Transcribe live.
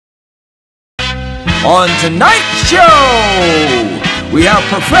On tonight's show, we have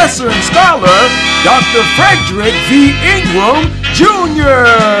Professor and Scholar Dr. Frederick V. Engram Jr.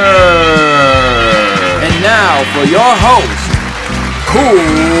 And now for your host, KoolKard.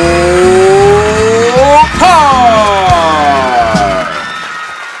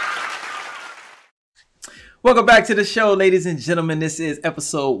 Welcome back to the show, ladies and gentlemen. This is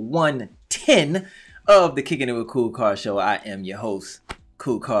episode 110 of the Kickin' It with KoolKard show. I am your host,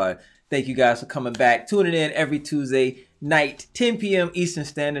 KoolKard. Thank you guys for coming back, tuning in every Tuesday night, 10 p.m. Eastern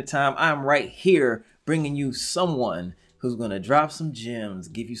Standard Time. I'm right here bringing you someone who's going to drop some gems,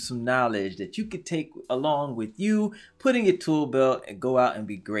 give you some knowledge that you could take along with you, put in your tool belt, and go out and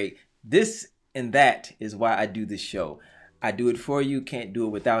be great. This and that is why I do this show. I do it for you, can't do it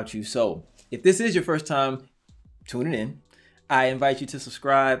without you. So if this is your first time tuning in, I invite you to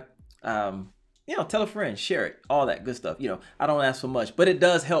subscribe. Tell a friend, share it, all that good stuff. I don't ask for much, but it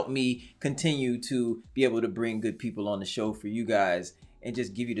does help me continue to be able to bring good people on the show for you guys and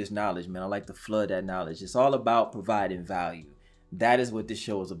just give you this knowledge, man. I like to flood that knowledge. It's all about providing value. That is what this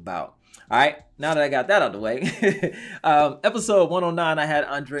show is about. All right, now that I got that out of the way, episode 109, I had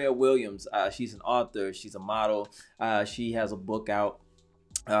Andrea Williams. She's an author. She's a model. She has a book out,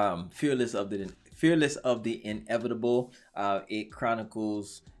 Fearless of the Inevitable. It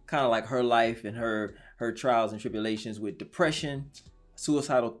chronicles kind of like her life and her trials and tribulations with depression,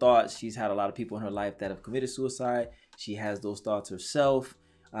 suicidal thoughts. She's had a lot of people in her life that have committed suicide. She has those thoughts herself,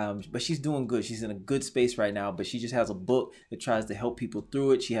 but she's doing good. She's in a good space right now, but she just has a book that tries to help people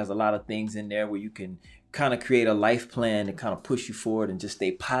through it. She has a lot of things in there where you can kind of create a life plan to kind of push you forward and just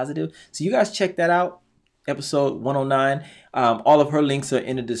stay positive. So you guys check that out. Episode 109. All of her links are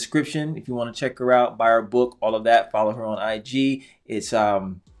in the description. If you want to check her out, buy her book, all of that, follow her on IG. It's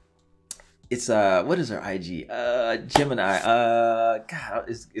what is her IG? Gemini. God,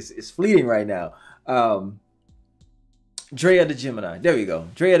 it's fleeting right now. Drea the Gemini. There we go.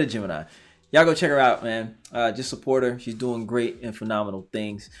 Drea the Gemini. Y'all go check her out, man. Just support her. She's doing great and phenomenal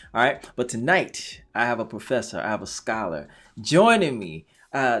things. All right. But tonight, I have a professor. I have a scholar joining me.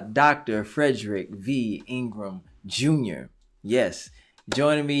 Dr. Frederick V. Engram Jr. Yes,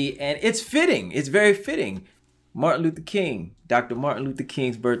 joining me. And it's fitting. It's very fitting. Martin Luther King. Dr. Martin Luther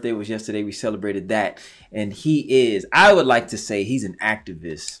King's birthday was yesterday. We celebrated that. And he is, I would like to say, he's an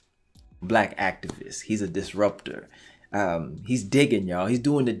activist, black activist. He's a disruptor. He's digging, y'all. He's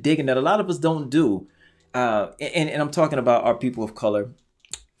doing the digging that a lot of us don't do. And I'm talking about our people of color,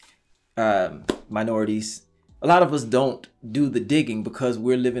 minorities. A lot of us don't do the digging because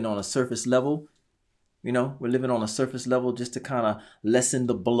we're living on a surface level. We're living on a surface level just to kind of lessen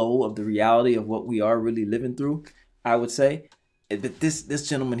the blow of the reality of what we are really living through, I would say. But this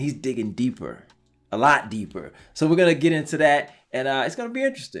gentleman, he's digging deeper, a lot deeper. So we're going to get into that, and it's going to be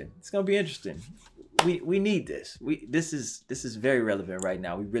interesting. It's going to be interesting. We need this. This is very relevant right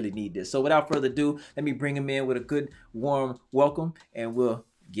now. We really need this. So without further ado, let me bring him in with a good, warm welcome, and we'll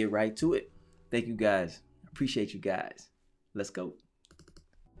get right to it. Thank you, guys. Appreciate you guys. Let's go.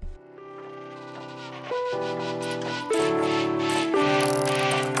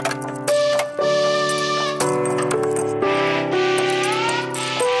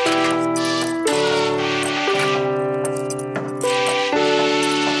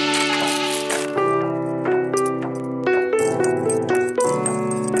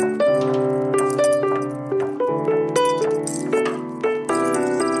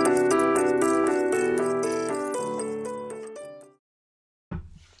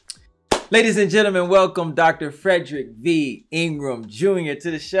 Ladies and gentlemen, welcome Dr. Frederick V. Engram Jr.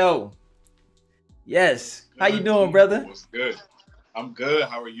 to the show. Yes. How you doing, brother? What's good? I'm good.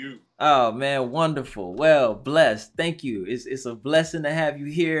 How are you? Oh, man, wonderful. Well, blessed. Thank you. It's a blessing to have you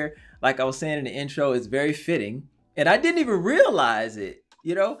here. Like I was saying in the intro, it's very fitting. And I didn't even realize it,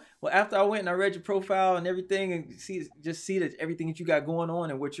 Well, after I went and I read your profile and everything and see that everything that you got going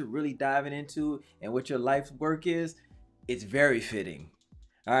on and what you're really diving into and what your life's work is, it's very fitting.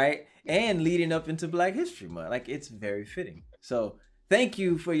 All right. And leading up into Black History Month. Like, it's very fitting. So thank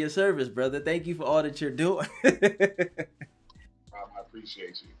you for your service, brother. Thank you for all that you're doing. I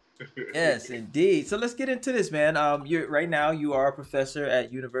appreciate you. Yes, indeed. So let's get into this, man. Right now you are a professor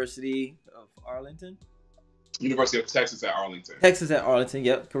at University of Arlington. University of Texas at Arlington. Texas at Arlington.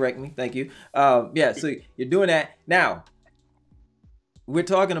 Yep. Correct me. Thank you. Yeah. So you're doing that. Now, we're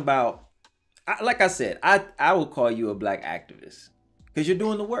talking about, like I said, I will call you a Black activist. Because you're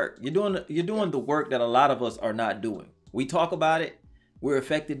doing the work. You're doing the work that a lot of us are not doing. We talk about it. We're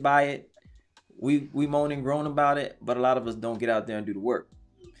affected by it. We moan and groan about it. But a lot of us don't get out there and do the work.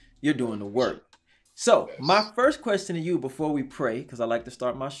 You're doing the work. So my Yes. first question to you before we pray, because I like to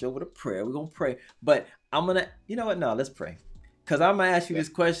start my show with a prayer. We're gonna pray, but I'm gonna, you know what? No, let's pray, because I'm gonna ask you this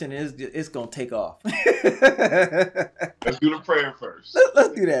question, and it's gonna take off. Let's do the prayer first.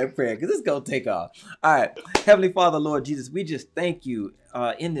 Let's do that in prayer, because it's gonna take off. All right, Heavenly Father, Lord Jesus, we just thank you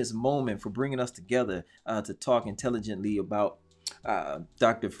in this moment for bringing us together to talk intelligently about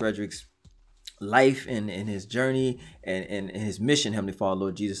Dr. Frederick's life and his journey and his mission, Heavenly Father,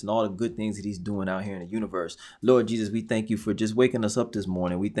 Lord Jesus, and all the good things that he's doing out here in the universe. Lord Jesus, we thank you for just waking us up this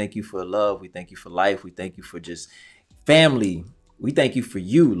morning. We thank you for love. We thank you for life. We thank you for just family. We thank you for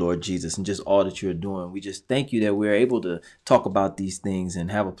you, Lord Jesus, and just all that you're doing. We just thank you that we're able to talk about these things and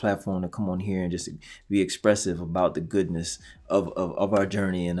have a platform to come on here and just be expressive about the goodness of our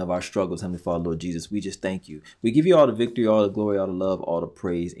journey and of our struggles, Heavenly Father, Lord Jesus. We just thank you. We give you all the victory, all the glory, all the love, all the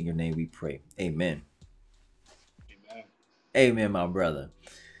praise. In your name we pray. Amen. Amen. Amen, my brother.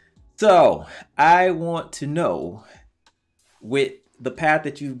 So I want to know, with the path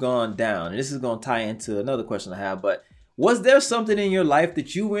that you've gone down, and this is going to tie into another question I have, but was there something in your life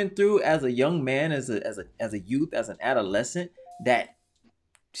that you went through as a young man, as a youth, as an adolescent, that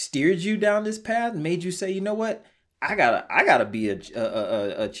steered you down this path and made you say, you know what, I gotta be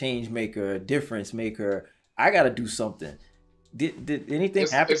a change maker, a difference maker. I gotta do something. Did anything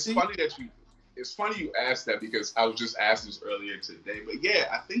happen It's to you? funny that you asked that because I was just asked this earlier today. But yeah,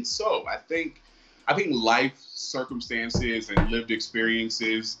 I think so. I think life circumstances and lived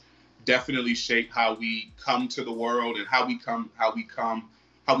experiences definitely shape how we come to the world and how we come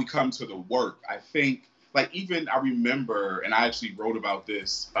to the work. I think, like, even I remember, and I actually wrote about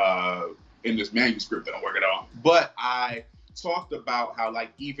this in this manuscript that I'm working on. But I talked about how,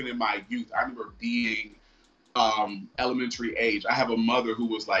 like, even in my youth, I remember being elementary age. I have a mother who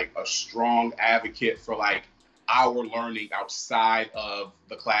was like a strong advocate for like our learning outside of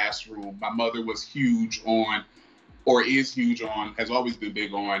the classroom. My mother was huge on, or is huge on, has always been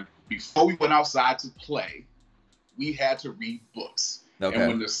big on, before we went outside to play, we had to read books. And Okay.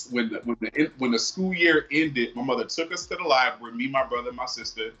 when the school year ended, my mother took us to the library, me, my brother, and my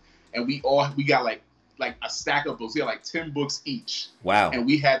sister, and we got like a stack of books. We had like 10 books each, Wow. and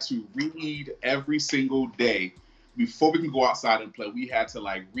we had to read every single day before we can go outside and play. We had to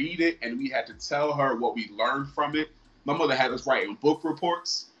like read it, and we had to tell her what we learned from it. My mother had us writing book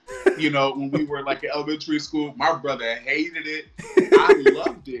reports. When we were like in elementary school, my brother hated it. I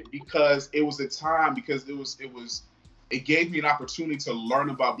loved it because it was a time, because it gave me an opportunity to learn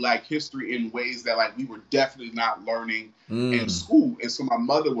about Black history in ways that like we were definitely not learning in Mm. school. And so my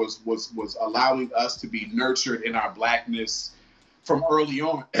mother was allowing us to be nurtured in our Blackness from early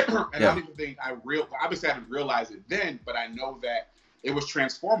on. And I Yeah. don't even think obviously I didn't realize it then, but I know that it was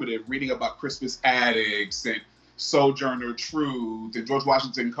transformative reading about Crispus Attucks and Sojourner Truth and George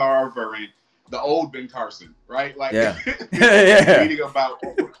Washington Carver and the old Ben Carson, right? Like Yeah. Yeah. reading about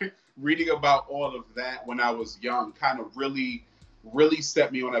reading about all of that when I was young kind of really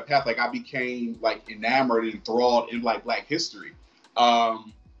set me on that path. Like I became like enamored and enthralled in like Black history.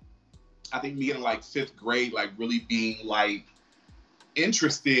 Um, I think me in like fifth grade, like really being like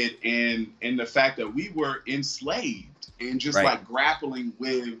interested in the fact that we were enslaved and just Right. like grappling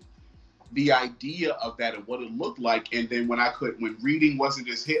with the idea of that and what it looked like. And then when reading wasn't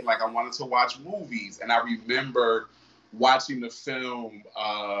just hit, like I wanted to watch movies. And I remember watching the film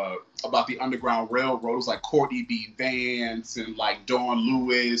about the Underground Railroad. It was like Courtney B. Vance and like Dawn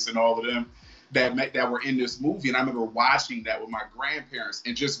Lewis and all of them that were in this movie. And I remember watching that with my grandparents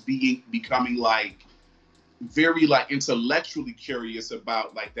and just becoming like very like intellectually curious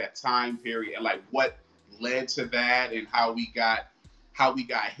about like that time period and like what led to that and how we got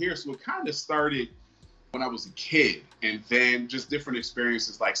here. So it kind of started when I was a kid, and then just different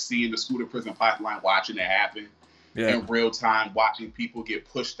experiences like seeing the school to prison pipeline, watching it happen Yeah. in real time, watching people get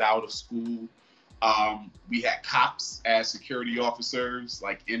pushed out of school. We had cops as security officers,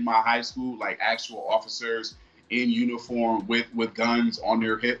 like in my high school, like actual officers in uniform with guns on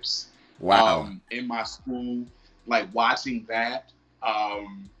their hips. Wow. In my school, like watching that,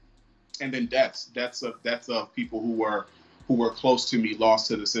 and then deaths of people who were close to me, lost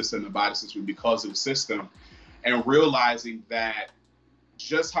to the system, the body system because of the system, and realizing that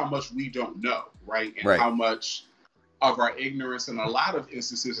just how much we don't know, right, and Right. how much of our ignorance in a lot of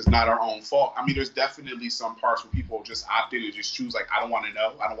instances is not our own fault. I mean, there's definitely some parts where people just opt in and just choose, like, I don't want to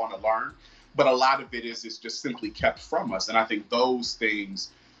know, I don't want to learn. But a lot of it is just simply kept from us. And I think those things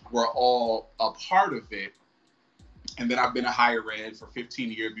were all a part of it. And then I've been a higher ed for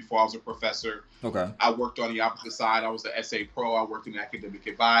 15 years before I was a professor. Okay. I worked on the opposite side. I was the SA pro. I worked in academic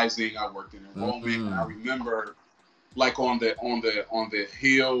advising. I worked in enrollment. And I Mm. remember like on the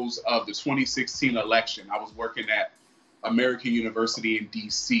heels of the 2016 election. I was working at American University in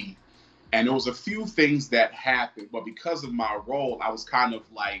DC, and there was a few things that happened, but because of my role, I was kind of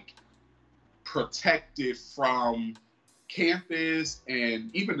like protected from campus and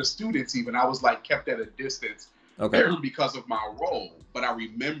even the students. Even I was like kept at a distance because of my role. But I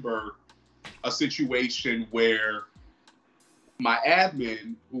remember a situation where my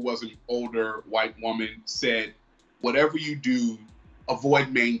admin, who was an older white woman, said, "Whatever you do,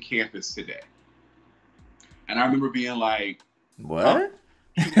 avoid main campus today." And I remember being like, "What?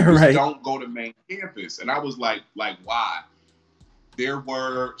 Right? Don't go to main campus." And I was like, why? There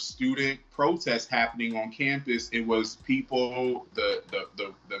were student protests happening on campus. It was people, the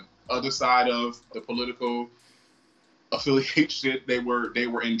other side of the political affiliation. They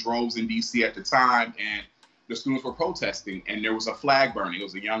were in droves in DC at the time, and the students were protesting. And there was a flag burning. It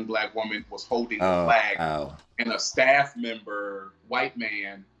was a young black woman was holding the flag, and a staff member, white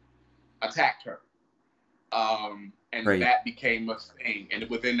man, attacked her. And that became a thing. And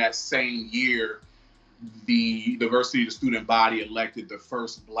within that same year, the diversity of the student body elected the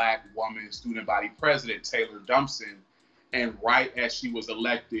first black woman student body president, Taylor Dumpson. And right as she was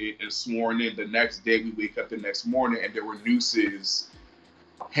elected and sworn in, the next day we wake up the next morning and there were nooses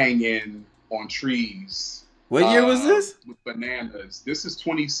hanging on trees. What year was this? With bananas. This is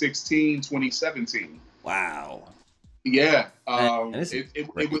 2016, 2017. Wow. Yeah,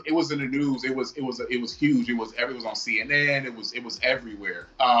 it was in the news. It was huge. It was on CNN. It was everywhere.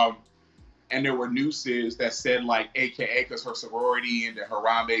 And there were nooses that said like AKA, because her sorority and the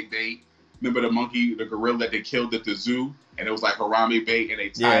Harambe bait. Remember the gorilla that they killed at the zoo, and it was like Harambe bait, and they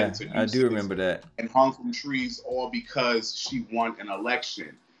tied it to nooses. I do remember that. And hung from trees, all because she won an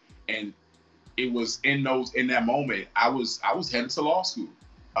election. And it was in that moment I was headed to law school,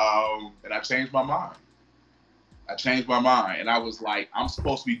 and I changed my mind. And I was like, I'm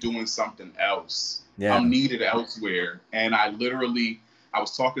supposed to be doing something else. Yeah. I'm needed elsewhere. And I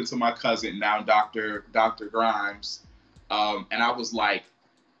was talking to my cousin, now Dr. Grimes, and I was like,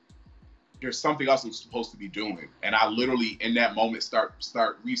 there's something else I'm supposed to be doing. And I literally, in that moment, start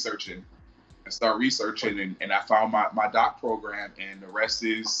researching, and I found my doc program, and the rest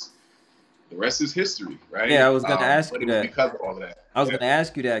is history, right? Yeah, I was going to ask you that. Because of all of that. I was going to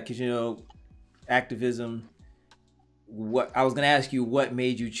ask you that because, activism. I was going to ask you what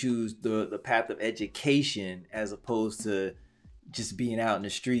made you choose the path of education as opposed to just being out in the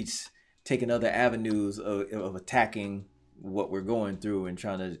streets, taking other avenues of attacking what we're going through and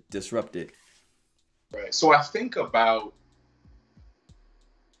trying to disrupt it. Right. So when I think about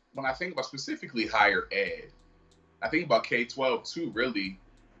specifically higher ed, I think about K-12 too, really.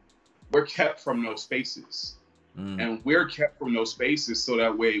 We're kept from those spaces. And we're kept from those spaces so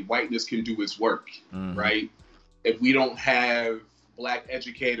that way whiteness can do its work, right? If we don't have black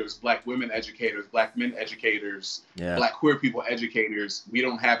educators, black women educators, black men educators, black queer people educators, we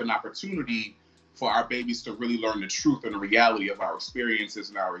don't have an opportunity for our babies to really learn the truth and the reality of our experiences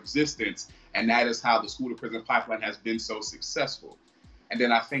and our existence. And that is how the school to prison pipeline has been so successful. And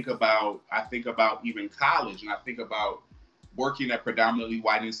then I think about even college, and I think about working at predominantly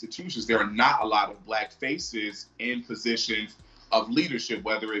white institutions. There are not a lot of black faces in positions of leadership,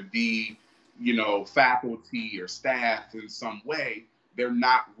 whether it be faculty or staff in some way. They're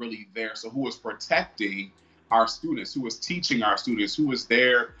not really there. So who is protecting our students? Who is teaching our students? Who is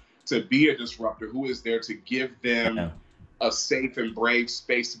there to be a disruptor? Who is there to give them a safe and brave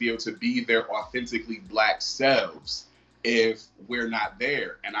space to be able to be their authentically black selves if we're not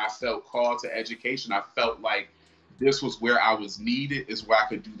there? And I felt called to education. I felt like this was where I was needed, is where I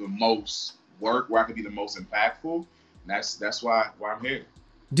could do the most work, where I could be the most impactful. And that's why I'm here.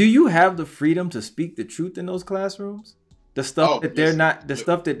 Do you have the freedom to speak the truth in those classrooms? The stuff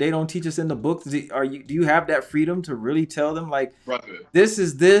stuff that they don't teach us in the books. Do you have that freedom to really tell them like, brother, this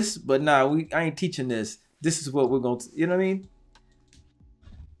is this, but I ain't teaching this. This is what we're going to, you know what I mean?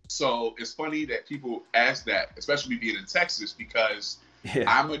 So it's funny that people ask that, especially being in Texas, because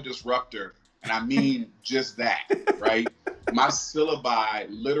I'm a disruptor, and I mean just that, right? My syllabi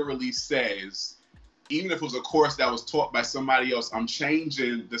literally says, even if it was a course that was taught by somebody else, I'm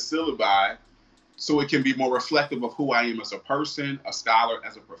changing the syllabi so it can be more reflective of who I am as a person, a scholar,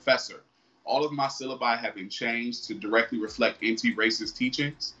 as a professor. All of my syllabi have been changed to directly reflect anti-racist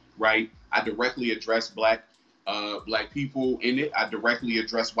teachings, right? I directly address black people in it. I directly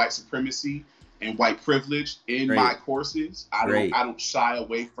address white supremacy and white privilege in my courses. I don't shy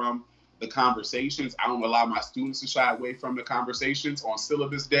away from the conversations. I don't allow my students to shy away from the conversations on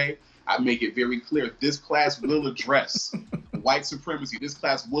syllabus day. I make it very clear this class will address white supremacy. This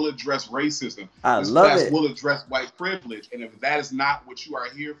class will address racism. I This love class it. will address white privilege. And if that is not what you are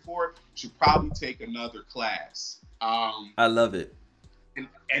here for, you should probably take another class. I love it.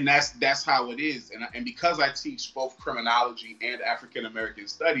 And that's how it is. And because I teach both criminology and African American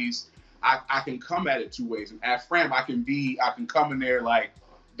studies, I can come at it two ways. And at FRAM, I can come in there like,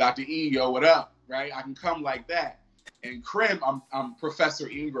 Dr. E, yo, what up? Right? I can come like that. And Crim, I'm Professor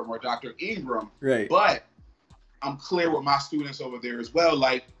Engram or Dr. Engram. Right. But I'm clear with my students over there as well.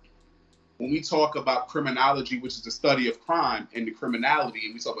 Like when we talk about criminology, which is the study of crime and the criminality,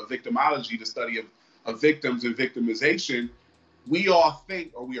 and we talk about victimology, the study of victims and victimization, we all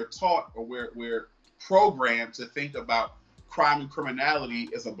think, or we are taught, or we're programmed to think about crime and criminality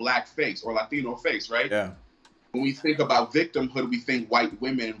as a black face or Latino face, right? Yeah. When we think about victimhood, we think white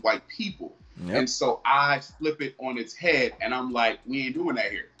women and white people. Yep. And so I flip it on its head, and I'm like, we ain't doing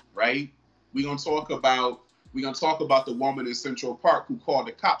that here, right? We're gonna talk about the woman in Central Park who called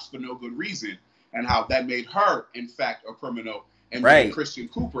the cops for no good reason, and how that made her, in fact, a criminal, and made Christian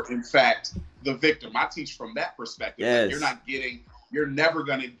Cooper, in fact, the victim. I teach from that perspective. Yes. Like you're never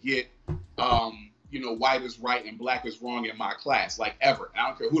gonna get, white is right and black is wrong in my class, like ever. I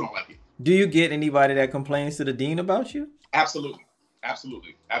don't care who don't like it. Do you get anybody that complains to the dean about you? Absolutely. I just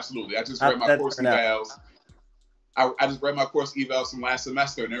read my course evals. I just read my course evals from last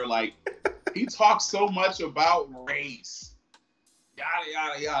semester, and they're like, he talks so much about race, yada,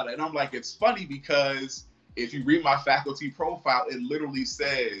 yada, yada. And I'm like, it's funny because if you read my faculty profile, it literally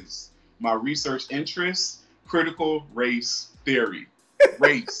says my research interests, critical race theory,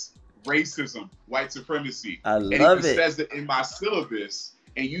 race, racism, white supremacy. I love it. It says it in my syllabus,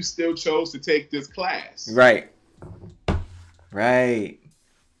 and you still chose to take this class. Right.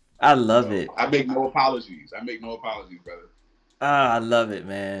 I love it. I make no apologies. Brother. I love it,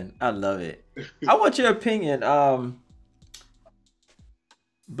 man. I love it. I want your opinion.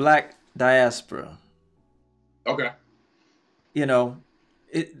 Black diaspora. Okay.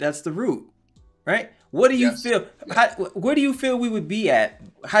 That's the root, right? What do you feel? Where do you feel we would be at?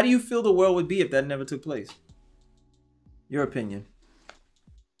 How do you feel the world would be if that never took place? Your opinion.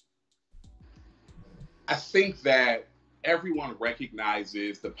 I think that everyone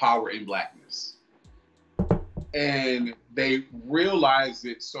recognizes the power in blackness. And they realize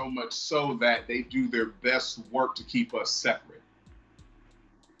it so much so that they do their best work to keep us separate.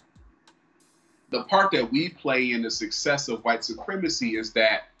 The part that we play in the success of white supremacy is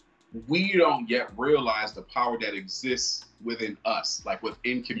that we don't yet realize the power that exists within us, like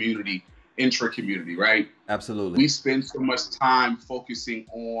within community, intra-community, right? Absolutely. We spend so much time focusing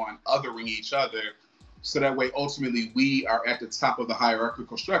on othering each other, so that way ultimately we are at the top of the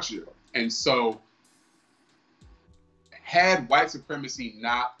hierarchical structure. And so had white supremacy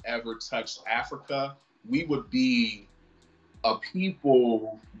not ever touched Africa, we would be a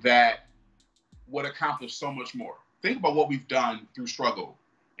people that would accomplish so much more. Think about what we've done through struggle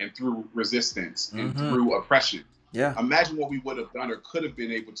and through resistance and through oppression. Yeah. Imagine what we would have done or could have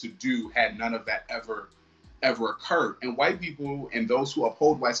been able to do had none of that ever occurred. And white people and those who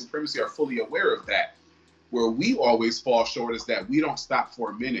uphold white supremacy are fully aware of that. Where we always fall short is that we don't stop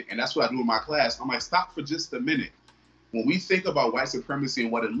for a minute. And that's what I do in my class. I'm like, stop for just a minute. When we think about white supremacy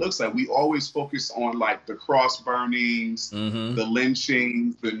and what it looks like, we always focus on like the cross burnings, the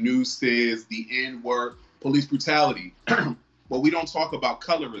lynchings, the nooses, the N-word, police brutality. But we don't talk about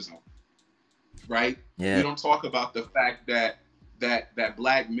colorism, right? Yeah. We don't talk about the fact that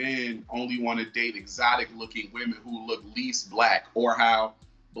black men only want to date exotic looking women who look least black, or how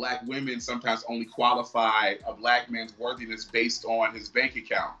black women sometimes only qualify a black man's worthiness based on his bank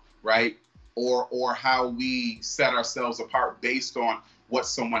account, right? Or how we set ourselves apart based on what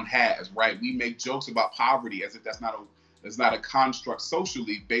someone has, right? We make jokes about poverty as if that's not a construct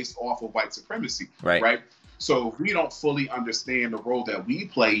socially based off of white supremacy, right? So if we don't fully understand the role that we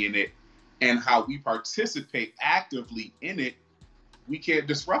play in it and how we participate actively in it, we can't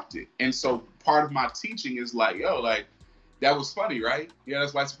disrupt it. And so part of my teaching is like, that was funny, right? Yeah,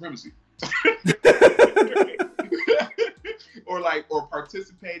 that's white supremacy. or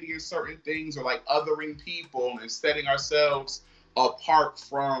participating in certain things, or like othering people and setting ourselves apart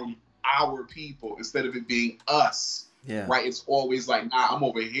from our people instead of it being us. Yeah. Right. It's always like, nah, I'm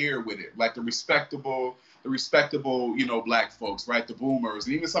over here with it. Like the respectable, black folks, right? The boomers,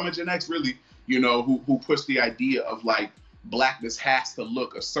 and even some of Gen X really, who push the idea of like blackness has to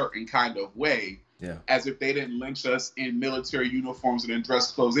look a certain kind of way. Yeah. As if they didn't lynch us in military uniforms and in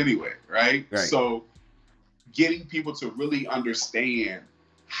dress clothes anyway, right? So getting people to really understand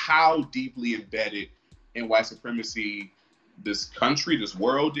how deeply embedded in white supremacy this country, this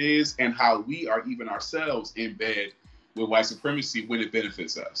world is, and how we are even ourselves in bed with white supremacy when it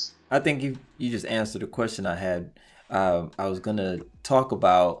benefits us. I think you just answered the question I had. I was gonna talk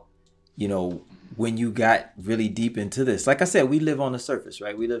about, you know, when you got really deep into this. Like I said, we live on the surface,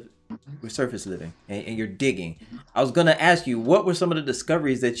 right? We're surface living, and you're digging. I was gonna ask you, what were some of the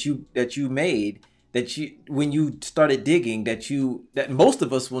discoveries that you made that you when you started digging that most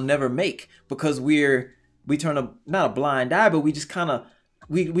of us will never make, because we turn not a blind eye, but we just kind of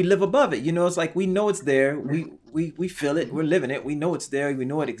we live above it. You know, it's like we know it's there. We feel it. We're living it. We know it's there. We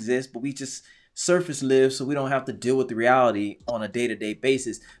know it exists, but we just surface live, so we don't have to deal with the reality on a day-to-day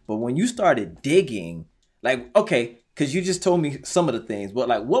basis. But when you started digging, like, okay, because you just told me some of the things, but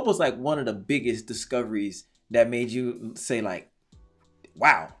like, what was like one of the biggest discoveries that made you say like,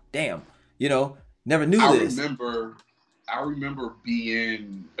 wow, damn, you know, never knew this? I remember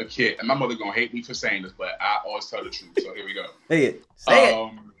being a kid, and my mother gonna hate me for saying this, but I always tell the truth. So here we go. Say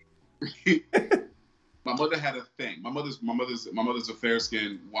it. My mother had a thing. My mother's a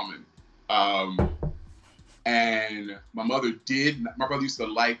fair-skinned woman, and my brother used to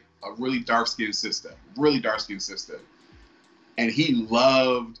like a really dark-skinned sister, and he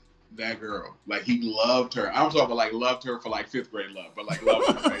loved that girl. Like, he loved her. I'm talking about like loved her for like 5th grade love, but like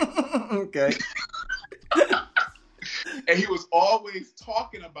loved her. Right? Okay. And he was always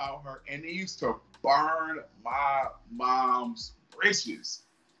talking about her, and he used to burn my mom's britches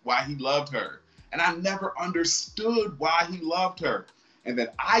why he loved her. And I never understood why he loved her. And then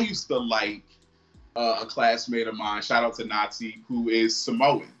I used to like a classmate of mine, shout out to Nazi, who is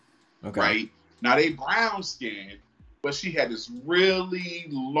Samoan, right? Now, they brown skinned, but she had this really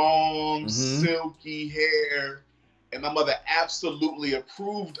long, silky hair. And my mother absolutely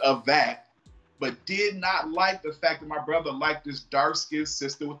approved of that, but did not like the fact that my brother liked this dark-skinned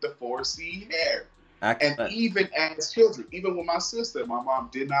sister with the 4C hair. And even as children, even with my sister, my mom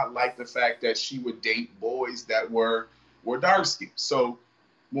did not like the fact that she would date boys that were dark-skinned. So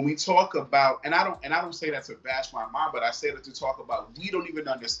when we talk about, and I don't say that to bash my mom, but I say that to talk about, we don't even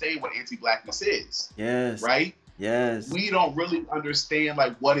understand what anti-blackness is. Yes. Right? Yes. We don't really understand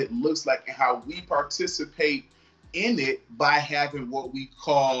like what it looks like and how we participate in it by having what we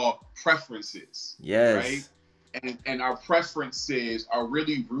call preferences. Yes. Right? And our preferences are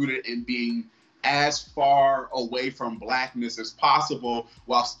really rooted in being as far away from blackness as possible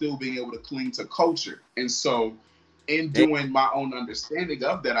while still being able to cling to culture. And so in doing my own understanding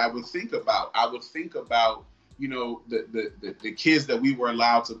of that, I would think about, you know, the kids that we were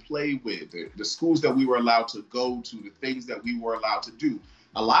allowed to play with, the schools that we were allowed to go to, the things that we were allowed to do.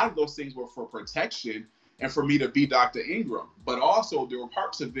 A lot of those things were for protection and for me to be Dr. Engram. But also there were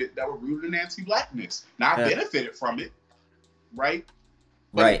parts of it that were rooted in anti-blackness. Now, I benefited from it, right?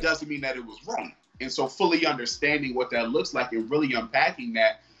 But it doesn't mean that it was wrong. And so fully understanding what that looks like and really unpacking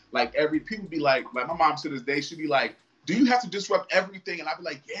that, like people be like my mom to this day, she'd be like, do you have to disrupt everything? And I'd be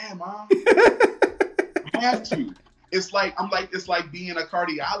like, yeah, Mom, I have to. It's like being a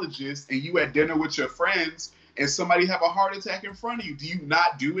cardiologist and you at dinner with your friends and somebody have a heart attack in front of you. Do you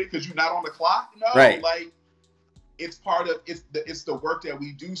not do it because you're not on the clock? No, like it's part of it's the work that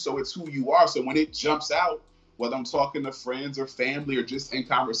we do. So it's who you are. So when it jumps out, whether I'm talking to friends or family or just in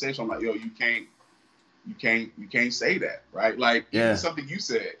conversation, I'm like, yo, you can't say that, right? Like something you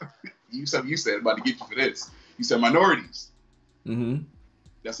said, I'm about to get you for this. You said minorities. Mm-hmm.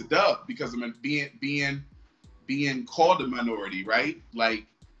 That's a dub because I mean being called a minority, right? Like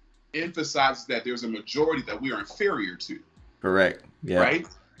emphasizes that there's a majority that we are inferior to. Correct. Yeah. Right?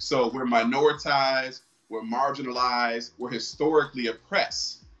 So we're minoritized, we're marginalized, we're historically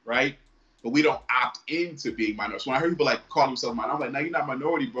oppressed, right? But we don't opt into being minorities. When I hear people like call themselves minority, I'm like, no, you're not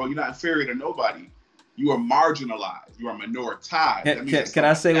minority, bro. You're not inferior to nobody. You are marginalized. You are minoritized. Can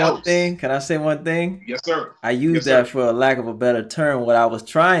I say one thing? Can I say one thing? Yes, sir. I use that for a lack of a better term. What I was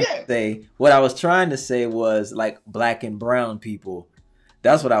trying to say was like black and brown people.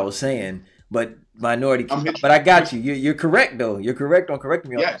 That's what I was saying. But minority. But I got you. You're correct though. You're correct on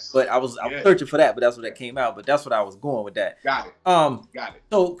correcting me. Yes. But I was searching for that. But that's what that came out. But that's what I was going with that. Got it. Got it.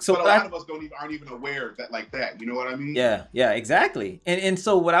 So but a lot of us aren't even aware of that like that. You know what I mean? Yeah. Yeah. Exactly. And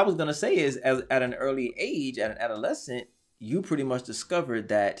so what I was gonna say is, at an early age, at an adolescent, you pretty much discovered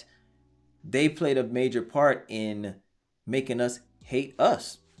that they played a major part in making us hate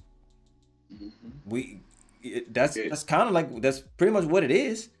us. Mm-hmm. That's kind of like that's pretty much what it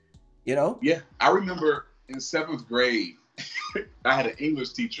is. You know? Yeah. I remember in 7th grade, I had an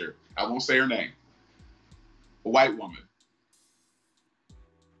English teacher. I won't say her name. A white woman.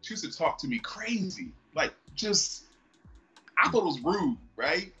 She used to talk to me crazy. Like, just, I thought it was rude,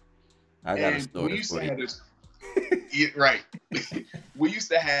 right? I got a story for you. Right. We used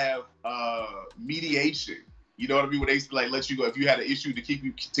to have mediation, You know what I mean? When they like let you go if you had an issue to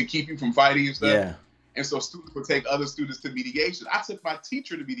keep you from fighting and stuff. Yeah. And so students would take other students to mediation. I took my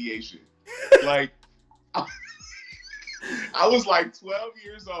teacher to mediation. Like I was like 12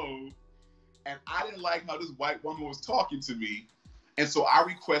 years old, and I didn't like how this white woman was talking to me. And so I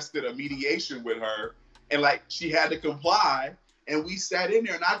requested a mediation with her, and like she had to comply. And we sat in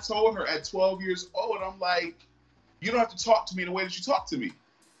there, and I told her at 12 years old, I'm like, you don't have to talk to me the way that you talk to me.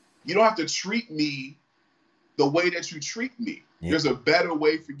 You don't have to treat me the way that you treat me. Yeah. There's a better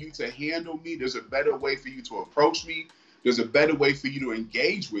way for you to handle me. There's a better way for you to approach me. There's a better way for you to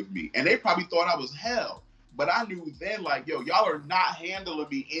engage with me. And they probably thought I was hell. But I knew then, like, yo, y'all are not handling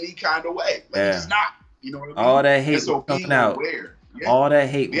me any kind of way. Like, it's not. You know what I mean? All that hate so was coming out. Yeah. All that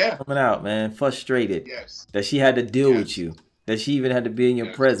hate was coming out, man. Frustrated. Yes. That she had to deal with you. That she even had to be in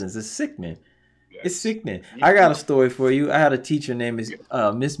your presence. It's sickening. Yes. It's sickening. I got a story for you. I had a teacher named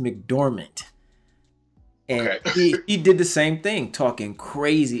Miss McDormand. And he did the same thing, talking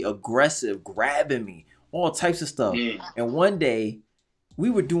crazy, aggressive, grabbing me, all types of stuff. And one day, we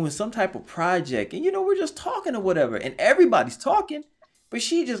were doing some type of project, and we're just talking or whatever, and everybody's talking, but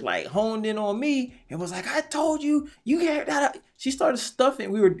she just like honed in on me and was like, "I told you, you can't." She started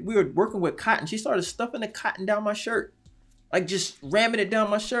stuffing. We were working with cotton. She started stuffing the cotton down my shirt, like just ramming it down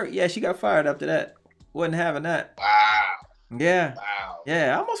my shirt. Yeah, she got fired after that. Wasn't having that. Wow. Yeah. Wow.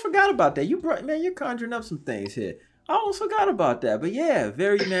 Yeah, I almost forgot about that. You're conjuring up some things here. I almost forgot about that. But yeah,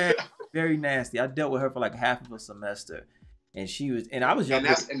 very nasty, very nasty. I dealt with her for like half of a semester. And I was young.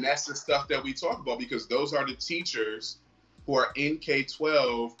 And that's the stuff that we talk about, because those are the teachers who are in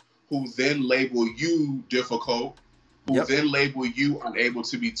K-12 who then label you difficult, who then label you unable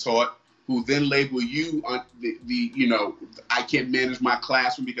to be taught, who then label you on I can't manage my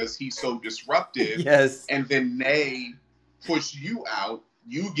classroom because he's so disruptive. Yes. And then they push you out.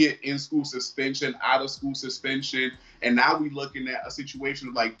 You get in-school suspension, out-of-school suspension, and now we're looking at a situation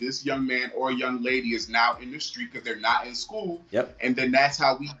of like this young man or young lady is now in the street because they're not in school. Yep. And then that's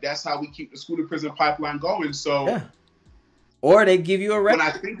how we keep the school to prison pipeline going. So, or they give you a record. When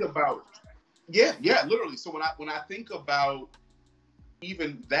I think about, literally. So when I think about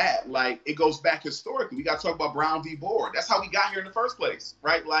even that, like it goes back historically. We got to talk about Brown v. Board. That's how we got here in the first place,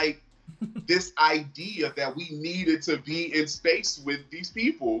 right? Like. This idea that we needed to be in space with these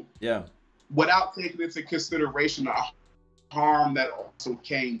people, without taking into consideration the harm that also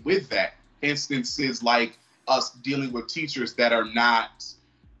came with that. Instances like us dealing with teachers that are not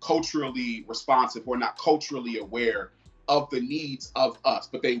culturally responsive or not culturally aware of the needs of us,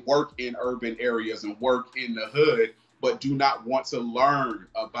 but they work in urban areas and work in the hood, but do not want to learn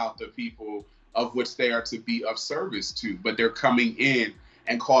about the people of which they are to be of service to, but they're coming in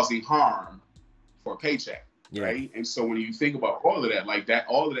and causing harm for a paycheck, right? And so when you think about all of that, like that,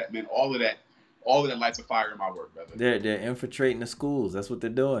 all of that lights a fire in my work, brother. They're infiltrating the schools. That's what they're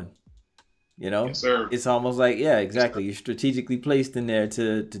doing. Yes, sir. It's almost like, exactly. You're strategically placed in there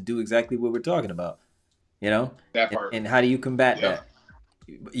to do exactly what we're talking about. That part. And how do you combat that?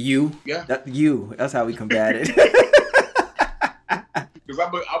 That's how we combat it. Because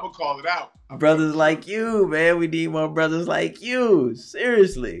I'm gonna call it out. Brothers like you, man. We need more brothers like you.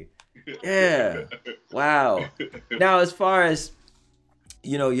 Seriously. Yeah. Wow. Now, as far as,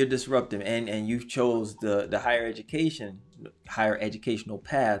 you're disruptive and you chose the higher educational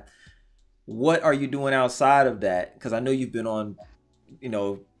path. What are you doing outside of that? Because I know you've been on,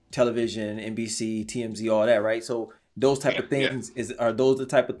 television, NBC, TMZ, all that, right? So those type of things, are those the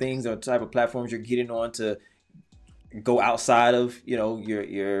type of things or type of platforms you're getting on to go outside of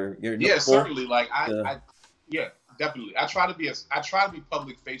your certainly, like I definitely I try to be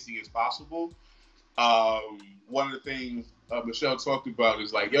public facing as possible. One of the things Michelle talked about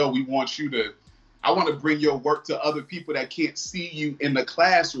is like, I want to bring your work to other people that can't see you in the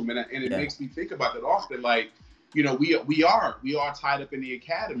classroom, and it makes me think about it often. Like, we are tied up in the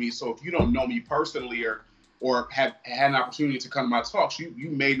academy, so if you don't know me personally or have had an opportunity to come to my talks, you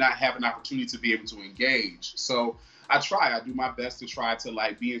may not have an opportunity to be able to engage. So I do my best to try to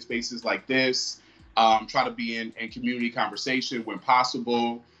like be in spaces like this, try to be in community conversation when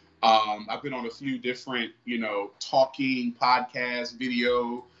possible. I've been on a few different, talking, podcast,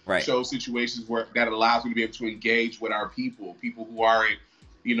 video show situations where that allows me to be able to engage with our people who aren't,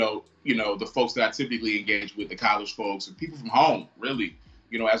 the folks that I typically engage with, the college folks and people from home, really,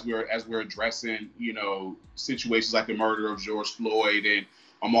 as we're addressing, situations like the murder of George Floyd and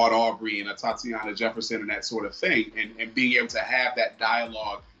Ahmaud Arbery and Tatiana Jefferson and that sort of thing, and being able to have that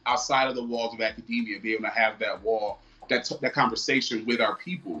dialogue outside of the walls of academia, be able to have that conversation with our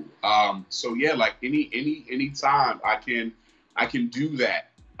people. So like any time I can do that,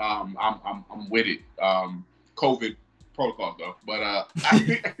 I'm with it. COVID protocol though. But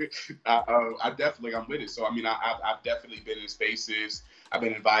I definitely, I'm with it. So I mean, I've definitely been in spaces. I've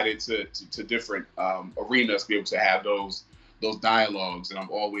been invited to different arenas to be able to have those dialogues, and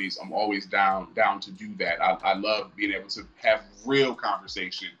I'm always down to do that. I love being able to have real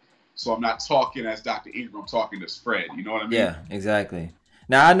conversation. So I'm not talking as Dr. Engram, I'm talking as Fred. You know what I mean? Yeah, exactly.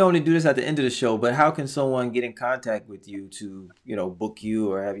 Now I normally do this at the end of the show, but how can someone get in contact with you to, book you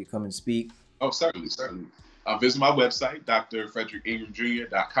or have you come and speak? Oh, certainly. Visit my website,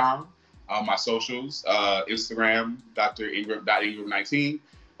 drfrederickengramjr.com. My socials, Instagram, Ingram19,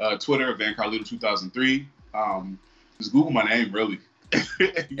 Twitter, Van Carlito 2003. Just Google my name, really.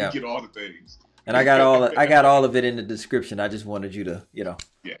 You get all the things. And I got all of it in the description. I just wanted you to,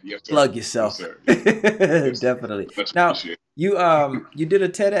 plug yourself. Yes, yes, definitely. Now, you did a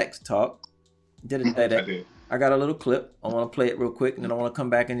TEDx talk. I did. I got a little clip. I want to play it real quick, and then I want to come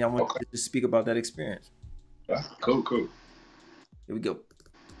back and I want to speak about that experience. Cool. Here we go.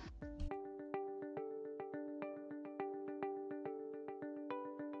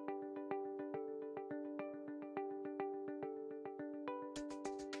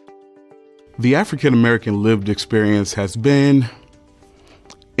 The African American lived experience has been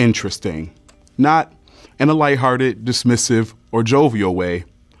interesting, not in a lighthearted, dismissive, or jovial way,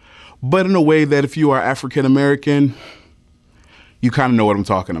 but in a way that if you are African American, you kind of know what I'm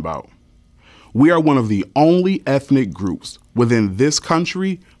talking about. We are one of the only ethnic groups within this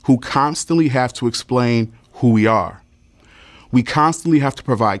country who constantly have to explain who we are. We constantly have to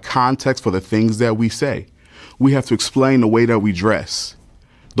provide context for the things that we say. We have to explain the way that we dress,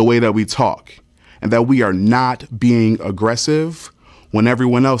 the way that we talk, and that we are not being aggressive when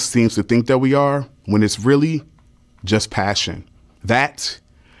everyone else seems to think that we are, when it's really just passion. That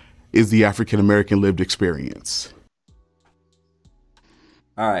is the African American lived experience.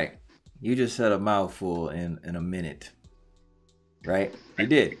 All right. You just said a mouthful in a minute, right? You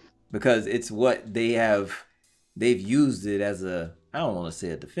did, because it's what they've used it as I don't want to say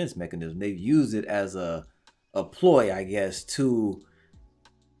a defense mechanism. They've used it as a ploy, I guess, to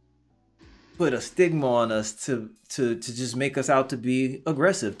put a stigma on us, to just make us out to be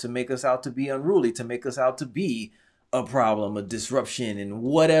aggressive, to make us out to be unruly, to make us out to be a problem, a disruption in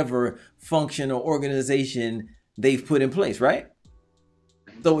whatever function or organization they've put in place, right?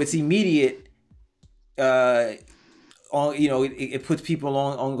 So it's immediate. It puts people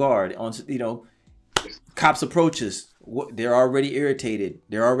on guard. Cops approach us. They're already irritated.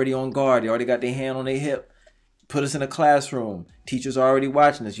 They're already on guard. They already got their hand on their hip. Put us in a classroom. Teachers are already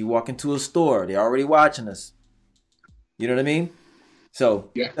watching us. You walk into a store. They're already watching us. You know what I mean?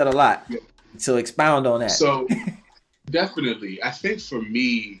 So that's a lot. Yeah. So expound on that. So definitely, I think for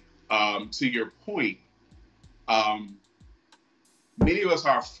me, to your point, many of us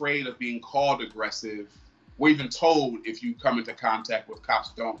are afraid of being called aggressive. We're even told if you come into contact with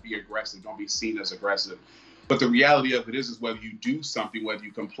cops, don't be aggressive, don't be seen as aggressive. But the reality of it is whether you do something, whether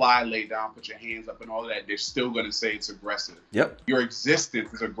you comply, lay down, put your hands up and all of that, they're still going to say it's aggressive. Yep. Your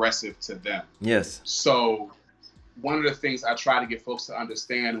existence is aggressive to them. Yes. So one of the things I try to get folks to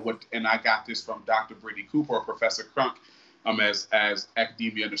understand, and I got this from Dr. Brittany Cooper, or Professor Crunk, as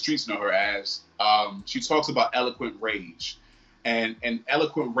academia in the streets know her as, she talks about eloquent rage. And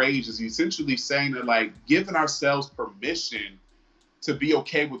eloquent rage is essentially saying that, like, giving ourselves permission to be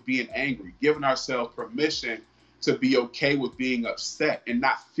okay with being angry, giving ourselves permission to be okay with being upset, and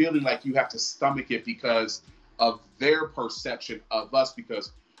not feeling like you have to stomach it because of their perception of us,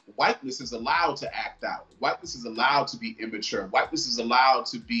 because whiteness is allowed to act out. Whiteness is allowed to be immature. Whiteness is allowed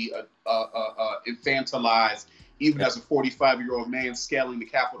to be infantilized, even as a 45-year-old man scaling the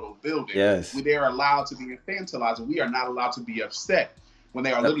Capitol building. Yes. They are allowed to be infantilized, and we are not allowed to be upset when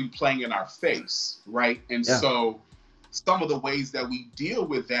they are literally playing in our face, right? And so some of the ways that we deal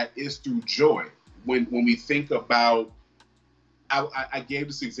with that is through joy. When we think about, I gave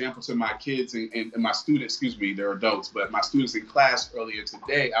this example to my kids and my students, they're adults, but my students in class earlier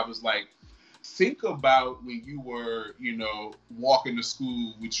today, I was like, think about when you were, walking to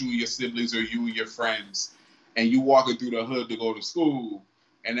school with you and your siblings or you and your friends, and you walking through the hood to go to school,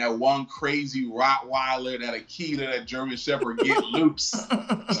 and that one crazy Rottweiler, that Akita, that German Shepherd get loose.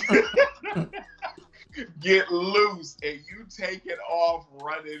 Get loose, and you take it off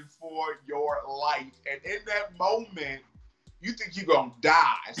running for your life. And in that moment, you think you're going to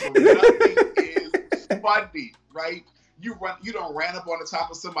die. So nothing is funny, right? You don't ran up on the top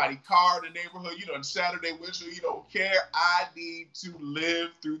of somebody's car in the neighborhood. You don't shattered their windshield. You don't care. I need to live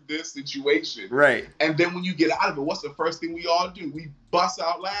through this situation. Right. And then when you get out of it, what's the first thing we all do? We bust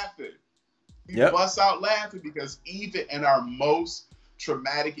out laughing. We bust out laughing because even in our most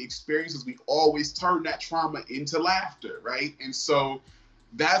traumatic experiences, we always turn that trauma into laughter, right? And so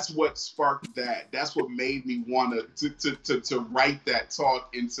that's what sparked that. That's what made me want to write that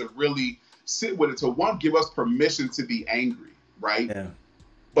talk and to really sit with it. To one, give us permission to be angry, right? Yeah.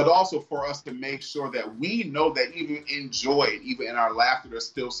 But also for us to make sure that we know that even in joy, even in our laughter, there's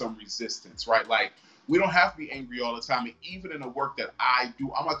still some resistance, right? Like, we don't have to be angry all the time. And even in the work that I do,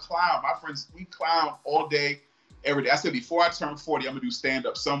 I'm a clown. My friends, we clown all day, every day. I said, before I turn 40, I'm gonna do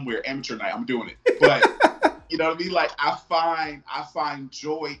stand-up somewhere, amateur night. I'm doing it. But you know what I mean? Like, I find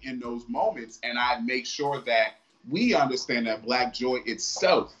joy in those moments, and I make sure that we understand that Black joy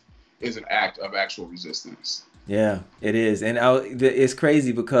itself is an act of actual resistance. Yeah, it is. And it's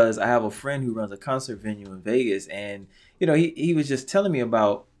crazy because I have a friend who runs a concert venue in Vegas, and you know, he was just telling me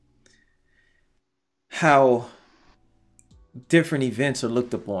about how different events are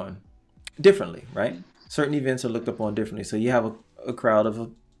looked upon differently, right? Certain events are looked upon differently. So you have a crowd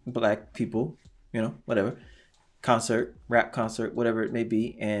of Black people, you know, whatever, concert, rap concert, whatever it may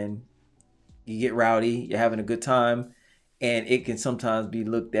be, and you get rowdy, you're having a good time, and it can sometimes be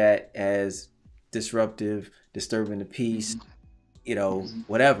looked at as disruptive, disturbing the peace, you know,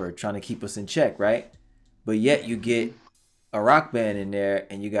 whatever, trying to keep us in check, right? But yet you get a rock band in there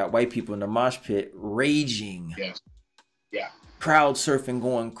and you got white people in the mosh pit raging, yeah, crowd surfing,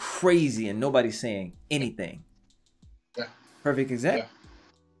 going crazy, and nobody's saying anything. Yeah. Perfect example.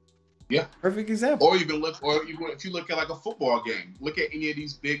 Yeah. Perfect example. Or even if you look at like a football game, look at any of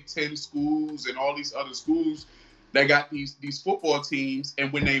these Big Ten schools and all these other schools that got these football teams,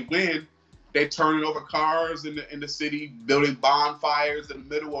 and when they win, they turning over cars in the city, building bonfires in the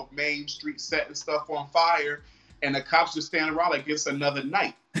middle of Main Street, setting stuff on fire, and the cops just stand around like it's another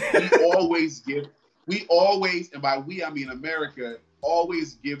night. We always, and by we I mean America,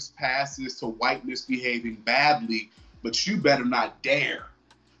 always gives passes to whiteness behaving badly, but you better not dare,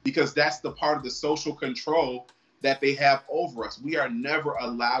 because that's the part of the social control that they have over us. We are never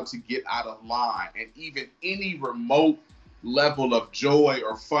allowed to get out of line, and even any remote level of joy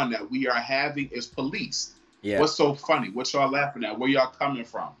or fun that we are having is policed. Yeah. What's so funny? What y'all laughing at? Where y'all coming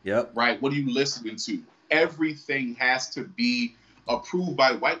from? Yep. Right? What are you listening to? Everything has to be approved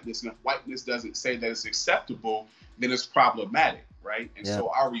by whiteness. And if whiteness doesn't say that it's acceptable, then it's problematic, right? And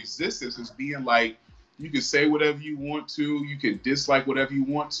so our resistance is being like, you can say whatever you want to, you can dislike whatever you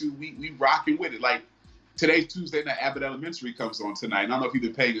want to. We rocking with it. Like, today's Tuesday night, Abbott Elementary comes on tonight. And I don't know if you've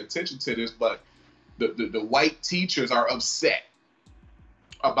been paying attention to this, but the white teachers are upset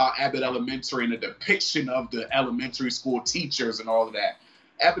about Abbott Elementary and the depiction of the elementary school teachers and all of that.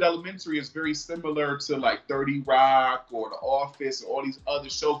 Abbott Elementary is very similar to like 30 Rock or The Office or all these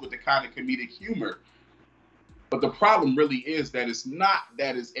other shows with the kind of comedic humor. But the problem really is that it's not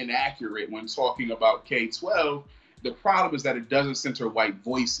that it's inaccurate when talking about K-12. The problem is that it doesn't center white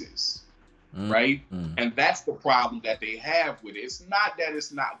voices. Right? And that's the problem that they have with it. It's not that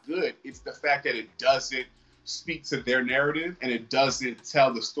it's not good. It's the fact that it doesn't speak to their narrative and it doesn't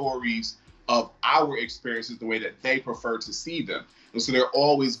tell the stories of our experiences the way that they prefer to see them. And so they're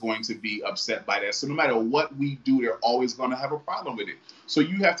always going to be upset by that. So no matter what we do, they're always going to have a problem with it. So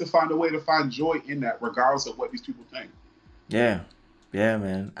you have to find a way to find joy in that, regardless of what these people think. Yeah. Yeah,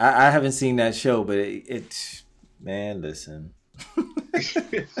 man. I haven't seen that show, but it's man, listen.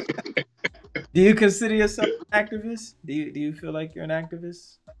 Do you consider yourself an activist? Do you feel like you're an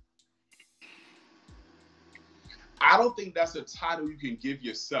activist? I don't think that's a title you can give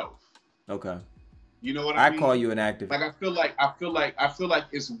yourself. Okay. You know what I mean? I call you an activist. Like I feel like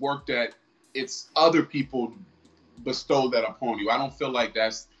it's work that it's other people bestow that upon you. I don't feel like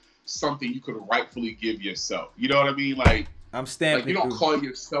that's something you could rightfully give yourself. You know what I mean? Like, I'm stamping. Like, you don't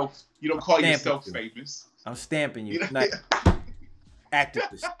call yourself famous. I'm stamping you. Not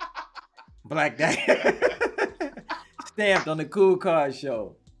activist. Black guy. Stamped on the KoolKard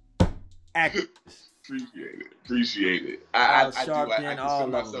show. Activist. Appreciate it. I consider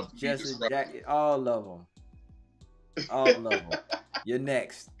myself to be disruptive. All of them. You're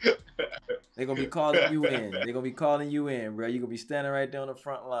next. They're gonna be calling you in. Bro. You're gonna be standing right there on the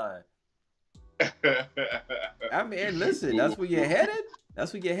front line. I mean, listen, that's where you're headed.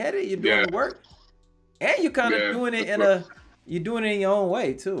 You're doing the work, and you're kind of doing it you're doing it in your own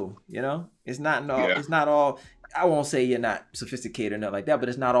way too. You know, it's not all. I won't say you're not sophisticated or nothing like that, but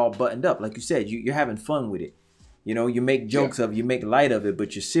it's not all buttoned up. Like you said, you're having fun with it. You know, you make jokes of it, you make light of it,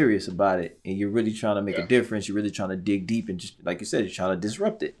 but you're serious about it, and you're really trying to make a difference. You're really trying to dig deep, and just like you said, you're trying to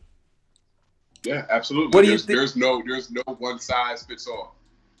disrupt it. Yeah, absolutely. What do you think? There's no one size fits all.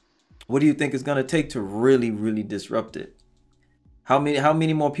 What do you think it's gonna take to really, really disrupt it? How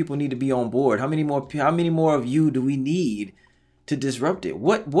many more people need to be on board? How many more of you do we need to disrupt it?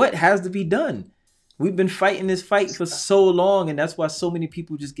 What has to be done? We've been fighting this fight for so long, and that's why so many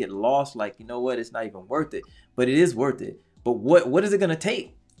people just get lost. Like, you know what? It's not even worth it. But it is worth it. But what is it gonna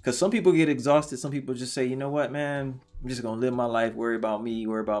take? Because some people get exhausted. Some people just say, you know what, man, I'm just gonna live my life, worry about me,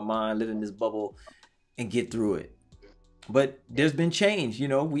 worry about mine, live in this bubble, and get through it. But there's been change. You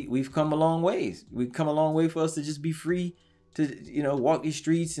know, we've come a long ways. We've come a long way for us to just be free to, you know, walk these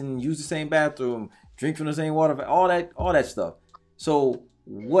streets and use the same bathroom, drink from the same water, all that stuff. So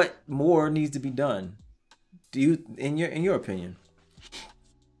what more needs to be done? Do you, in your opinion?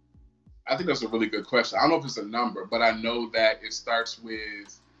 I think that's a really good question. I don't know if it's a number, but I know that it starts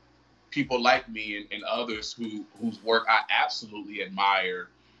with people like me and others whose work I absolutely admire.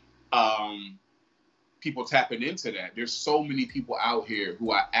 People tapping into that. There's so many people out here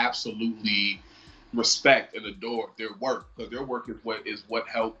who I absolutely respect and adore their work, because their work is what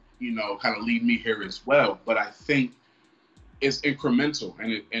helped, you know, kind of lead me here as well. But I think it's incremental,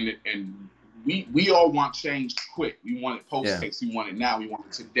 and we all want change quick. We want it post haste. We want it now. We want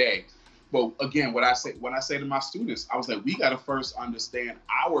it today. But again, when I say to my students, I was like, we got to first understand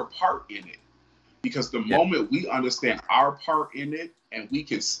our part in it, because the moment we understand our part in it and we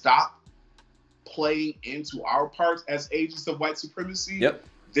can stop playing into our parts as agents of white supremacy,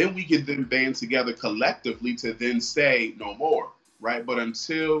 then we can then band together collectively to then say no more, right? But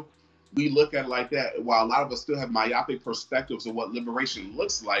until we look at it like that, while a lot of us still have myopic perspectives of what liberation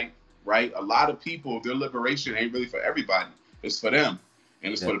looks like, right? A lot of people, their liberation ain't really for everybody. It's for them.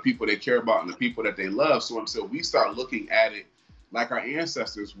 And it's for the people they care about and the people that they love. So until we start looking at it like our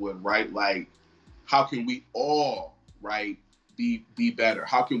ancestors would, right? Like, how can we all, right, be better?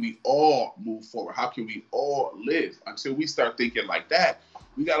 How can we all move forward? How can we all live? Until we start thinking like that,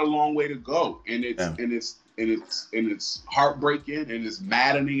 we got a long way to go. And it's heartbreaking and it's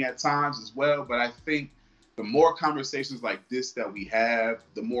maddening at times as well. But I think the more conversations like this that we have,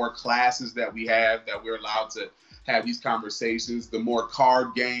 the more classes that we have, that we're allowed to have these conversations, the more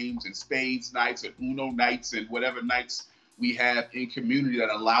card games and spades nights and Uno nights and whatever nights we have in community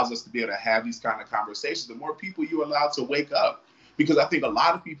that allows us to be able to have these kind of conversations, the more people you're allowed to wake up. Because I think a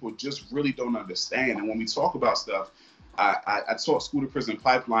lot of people just really don't understand. And when we talk about stuff, I taught school to prison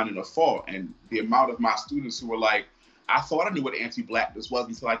pipeline in the fall, and the amount of my students who were like, I thought I knew what anti-blackness was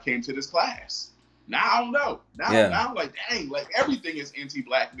until I came to this class. Now I don't know. Now I'm like, dang, like everything is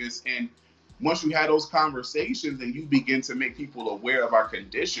anti-blackness. And once you have those conversations and you begin to make people aware of our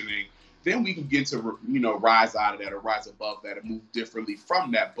conditioning, then we can get to, you know, rise out of that or rise above that and move differently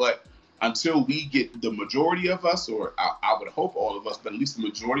from that. But until we get the majority of us, or I would hope all of us, but at least the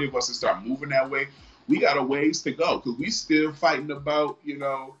majority of us to start moving that way, we got a ways to go, because we still fighting about, you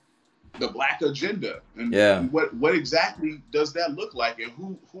know, the black agenda. And what exactly does that look like? And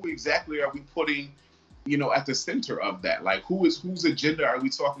who exactly are we putting, you know, at the center of that? Like, whose agenda are we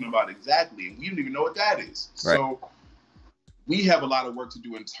talking about exactly? And we don't even know what that is. Right. So we have a lot of work to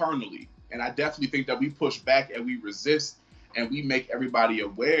do internally. And I definitely think that we push back and we resist and we make everybody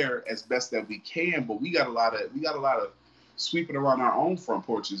aware as best that we can. But we got a lot of sweeping around our own front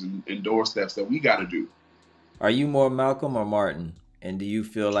porches and doorsteps that we got to do. Are you more Malcolm or Martin? And do you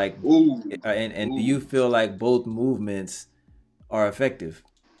feel like do you feel like both movements are effective,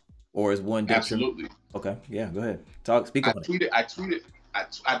 or is one different? Absolutely. Okay, yeah, go ahead. Speak on it. I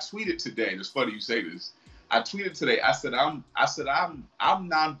tweeted today. It's funny you say this. I tweeted today. I said I'm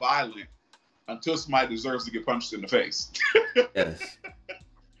nonviolent until somebody deserves to get punched in the face. Yes.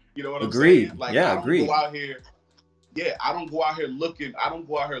 You know what I'm saying? Like, yeah, I don't agreed. go out here. Yeah, I don't go out here looking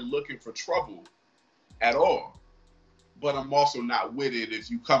for trouble at all. But I'm also not with it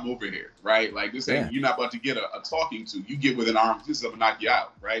if you come over here, right? Like, this ain't, you're not about to get a talking to. You get within arm's distance, I'm gonna knock you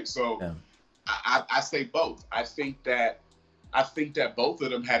out, right? So I say both. I think that both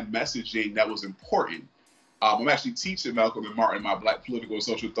of them had messaging that was important. I'm actually teaching Malcolm and Martin my Black political and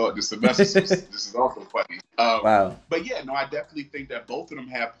social thought this semester. So this is also funny. Wow. But yeah, no, I definitely think that both of them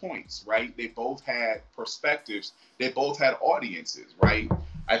had points, right? They both had perspectives. They both had audiences, right?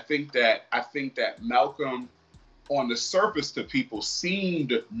 I think that Malcolm, on the surface to people,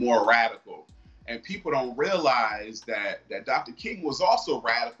 seemed more radical. And people don't realize that Dr. King was also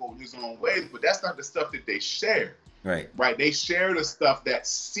radical in his own ways, but that's not the stuff that they share. Right. They share the stuff that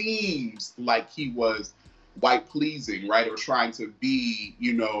seems like he was white pleasing, right? Or trying to be,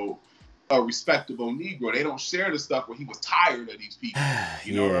 you know, a respectable Negro. They don't share the stuff where he was tired of these people.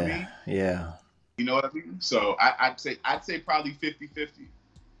 You know what I mean? Yeah. You know what I mean? So I'd say probably 50-50.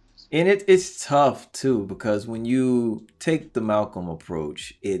 And it's tough too, because when you take the Malcolm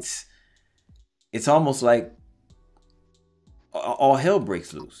approach, it's almost like all hell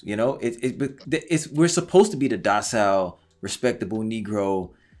breaks loose. You know, we're supposed to be the docile respectable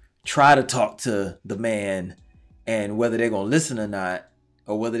Negro try to talk to the man, and whether they're gonna listen or not,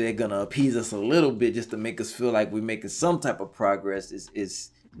 or whether they're gonna appease us a little bit just to make us feel like we're making some type of progress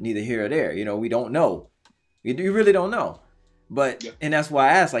is neither here or there. You know, we don't know. You really don't know. But and that's why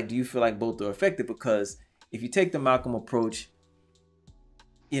I asked, like, do you feel like both are effective? Because if you take the Malcolm approach,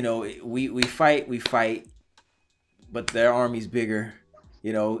 you know, we fight, but their army's bigger.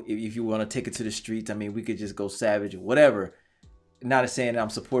 You know, if you want to take it to the streets, I mean, we could just go savage or whatever. Not saying that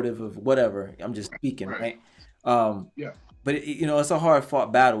I'm supportive of whatever. I'm just speaking, right? But you know, it's a hard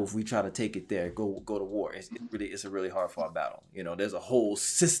fought battle if we try to take it there, go to war. It's a really hard fought battle. You know, there's a whole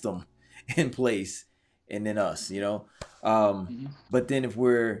system in place, and then us. You know, but then if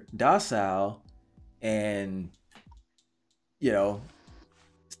we're docile, and you know,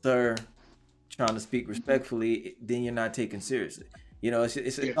 sir, trying to speak respectfully, then you're not taken seriously. You know,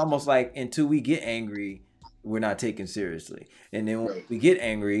 it's almost like until we get angry, we're not taken seriously, and then when we get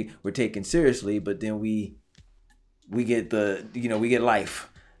angry, we're taken seriously. But then we get we get life.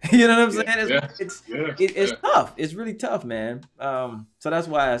 You know what I'm saying? It's tough. It's really tough, man. So that's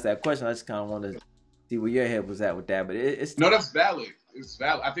why I asked that question. I just kind of wanted to see where your head was at with that. But it's no, that's valid. It's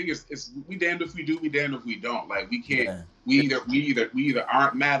valid. I think it's we damned if we do, we damned if we don't. Like we can't. Yeah. We either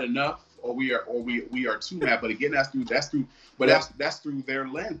aren't mad enough, or we are too mad. But again, that's through their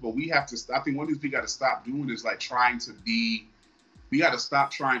lens. But we have to. I think one of the things we got to stop doing is like trying to be. We got to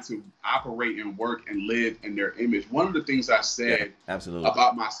stop trying to operate and work and live in their image. One of the things I said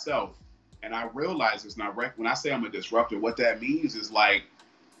about myself, and I realize it's not right when I say I'm a disruptor, what that means is like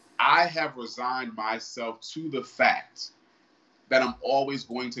I have resigned myself to the fact that I'm always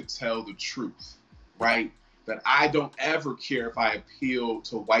going to tell the truth, right? That I don't ever care if I appeal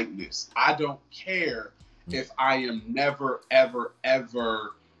to whiteness. I don't care if I am never, ever,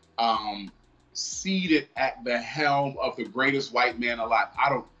 ever seated at the helm of the greatest white man alive. I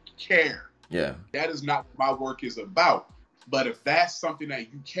don't care. Yeah. That is not what my work is about. But if that's something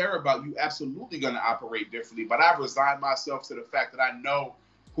that you care about, you absolutely going to operate differently. But I've resigned myself to the fact that I know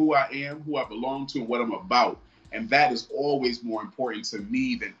who I am, who I belong to, and what I'm about. And that is always more important to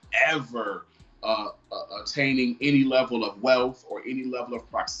me than ever attaining any level of wealth or any level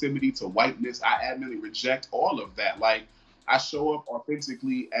of proximity to whiteness. I adamantly reject all of that. Like, I show up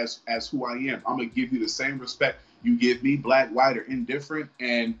authentically as who I am. I'm going to give you the same respect you give me, black, white, or indifferent.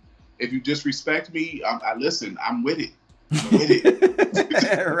 And if you disrespect me, I listen, I'm with it. I'm with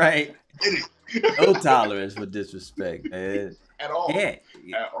it. Right. With it. No tolerance for disrespect, man. At all. Can't.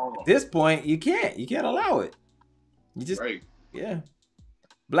 At all. At this point, you can't. You can't allow it. You just, yeah.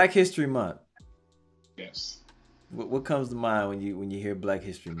 Black History Month. Yes. What comes to mind when you hear Black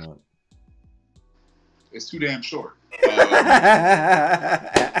History Month? It's too damn short.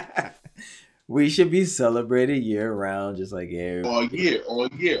 We should be celebrated year round, just like every all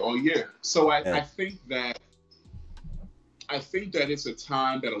year. So I think that it's a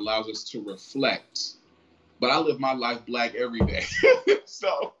time that allows us to reflect. But I live my life black every day,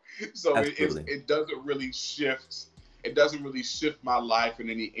 so it doesn't really shift. It doesn't really shift my life in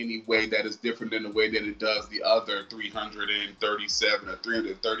any way that is different than the way that it does the other 337 or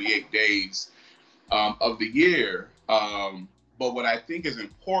 338 days of the year. But what I think is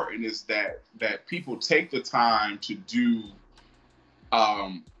important is that people take the time to do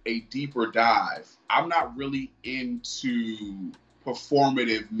a deeper dive. I'm not really into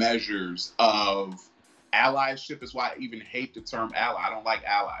performative measures of allyship. Is why I even hate the term ally. I don't like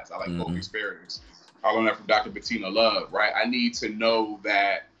allies. I like both experience. I learned that from Dr. Bettina Love, right? I need to know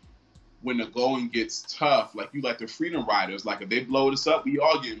that when the going gets tough, like the freedom riders, like if they blow us up, we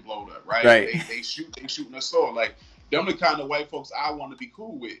all getting blown up, right? They shooting us all. Like them the kind of white folks I want to be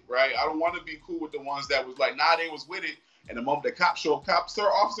cool with, right? I don't want to be cool with the ones that was like, nah, they was with it. And the moment the cops show up, sir,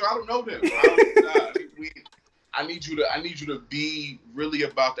 officer, I don't know them. I need you to be really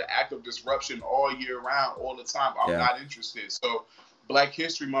about the act of disruption all year round, all the time. I'm not interested. So Black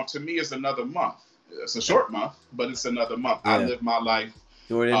History Month to me is another month. It's a short month, but it's another month. I live my life.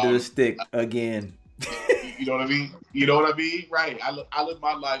 Throw it into the stick again. You know what I mean? You know what I mean? Right. I live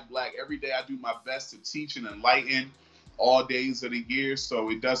my life black. Every day I do my best to teach and enlighten all days of the year. So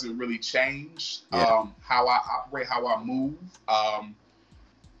it doesn't really change how I operate, how I move,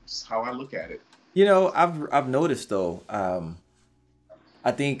 just how I look at it. You know, I've noticed though,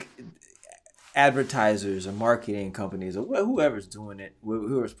 I think advertisers or marketing companies or whoever's doing it,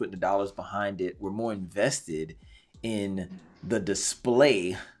 whoever's putting the dollars behind it, we're more invested in the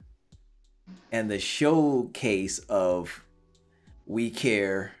display and the showcase of we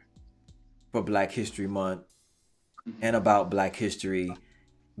care for Black History Month and about Black history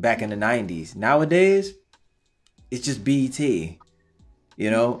back in the 90s. Nowadays, it's just BET. You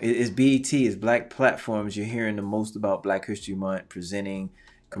know, it's BET, it's black platforms. You're hearing the most about Black History Month, presenting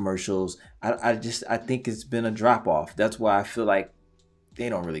commercials. I think it's been a drop off. That's why I feel like they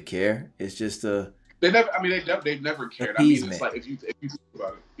don't really care. It's just a they've never cared. appeasement. It's like if you think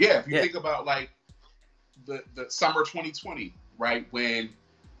about it, if you think about like the summer 2020, right, when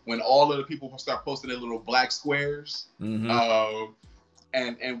all of the people start posting their little black squares, and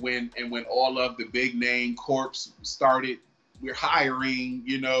when all of the big name corps started, we're hiring,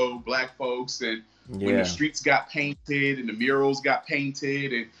 you know, black folks, and when the streets got painted and the murals got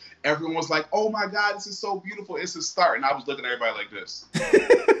painted, and everyone was like, "Oh my God, this is so beautiful! It's a start." And I was looking at everybody like this.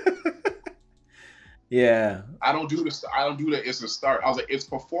 Yeah, I don't do this. I don't do that. It's a start. I was like, it's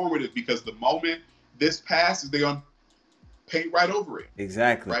performative because the moment this passes, they're gonna paint right over it.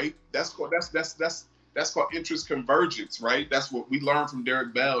 Exactly. Right. That's called interest convergence. Right. That's what we learned from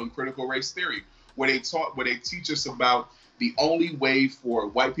Derek Bell in critical race theory, where they teach us about the only way for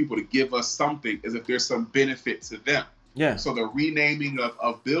white people to give us something is if there's some benefit to them. Yeah. So the renaming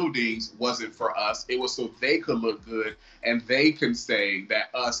of buildings wasn't for us. It was so they could look good and they can say that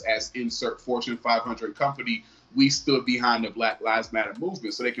us as insert Fortune 500 company, we stood behind the Black Lives Matter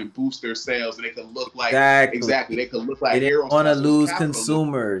movement, so they can boost their sales and they can look like exactly. They could look like they heroes. They want to lose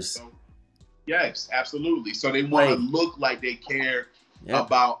consumers. So, yes, absolutely. So they want to look like they care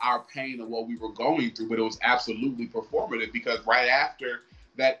about our pain and what we were going through, but it was absolutely performative because right after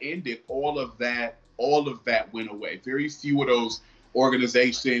that ended, all of that went away. Very few of those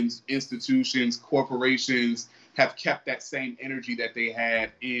organizations, institutions, corporations have kept that same energy that they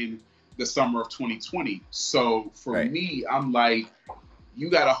had in the summer of 2020. So for me, I'm like,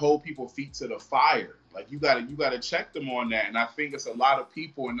 you got to hold people's feet to the fire. Like you got to check them on that. And I think it's a lot of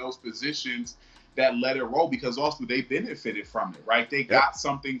people in those positions that let it roll because also they benefited from it, right? They got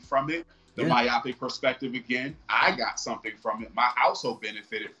something from it. The myopic perspective again, I got something from it. My household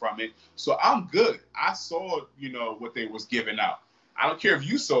benefited from it. So I'm good. I saw, you know, what they was giving out. I don't care if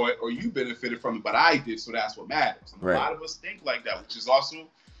you saw it or you benefited from it, but I did, so that's what matters. And a lot of us think like that, which is also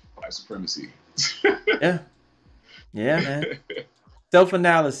white supremacy. Yeah, man.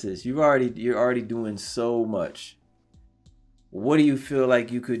 Self-analysis. You're already doing so much. What do you feel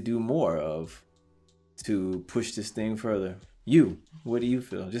like you could do more of to push this thing further? What do you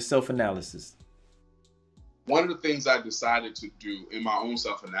feel? Just self-analysis. One of the things I decided to do in my own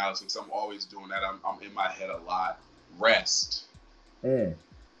self-analysis, I'm always doing that. I'm in my head a lot. Rest.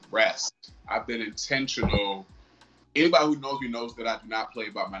 Rest. I've been intentional. Anybody who knows me knows that I do not play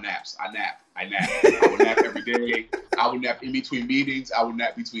about my naps. I nap. I would nap every day. I would nap in between meetings. I would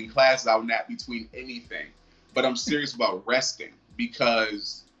nap between classes. I would nap between anything. But I'm serious about resting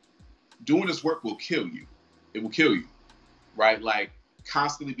because doing this work will kill you. It will kill you, right? Like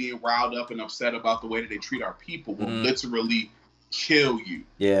constantly being riled up and upset about the way that they treat our people will literally kill you.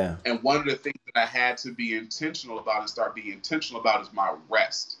 Yeah. And one of the things that I had to be intentional about and start being intentional about is my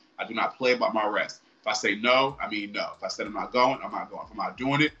rest. I do not play about my rest. If I say no, I mean no. If I said I'm not going, I'm not going. If I'm not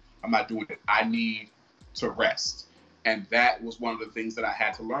doing it, I'm not doing it. I need to rest. And that was one of the things that I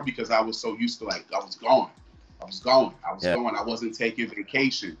had to learn because I was so used to like, I was going. I wasn't taking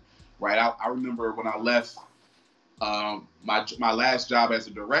vacation, right? I remember when I left my last job as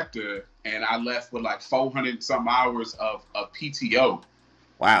a director, and I left with like 400 some hours of PTO.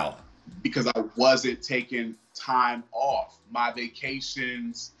 Wow. Because I wasn't taking time off. My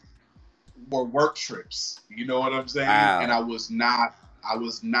vacations were work trips. You know what I'm saying? Wow. And I was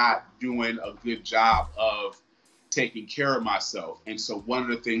not doing a good job of taking care of myself. And so one of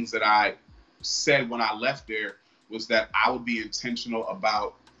the things that I said when I left there was that I would be intentional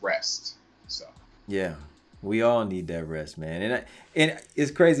about rest. So yeah, we all need that rest, man. And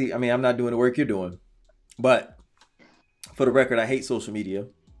it's crazy. I mean, I'm not doing the work you're doing, but for the record, I hate social media,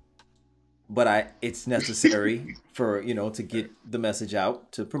 but it's necessary for, to get the message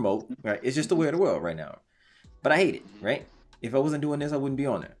out, to promote, right? It's just the way of the world right now, but I hate it, right? If I wasn't doing this, I wouldn't be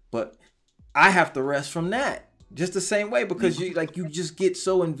on there, but I have to rest from that. Just the same way, because you just get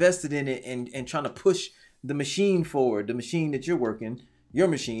so invested in it and trying to push the machine forward, the machine that you're working, your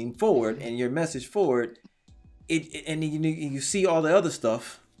machine forward, and your message forward. And you see all the other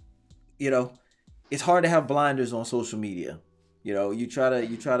stuff. It's hard to have blinders on social media. You try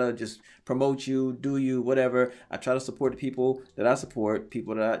to just promote you, do you, whatever. I try to support the people that I support,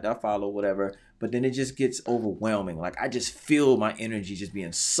 people that I follow, whatever. But then it just gets overwhelming. Like I just feel my energy just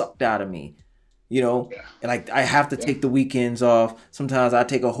being sucked out of me. And like I have to take the weekends off. Sometimes I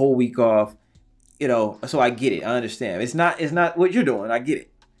take a whole week off, so I get it. I understand. It's not what you're doing. I get it.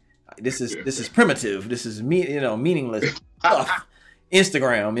 This is primitive. This is meaningless stuff.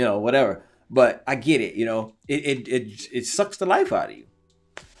 Instagram, whatever. But I get it, you know. It sucks the life out of you.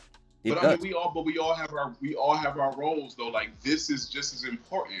 But I mean, we all have our roles though. Like this is just as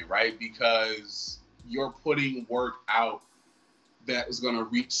important, right? Because you're putting work out that is going to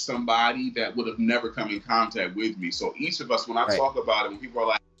reach somebody that would have never come in contact with me. So each of us, when I talk about it, when people are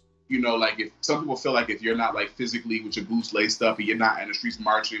like, you know, like if some people feel like if you're not like physically with your boots laced up and you're not in the streets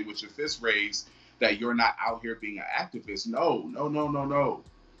marching with your fists raised, that you're not out here being an activist. No.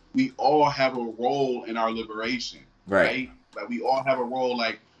 We all have a role in our liberation, right? Like we all have a role.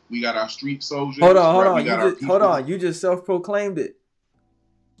 Like we got our street soldiers. Hold on. You just self-proclaimed it.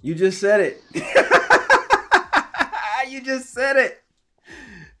 You just said it. You just said it.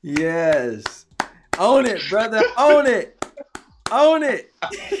 Yes. Own it, brother. Own it. Own it.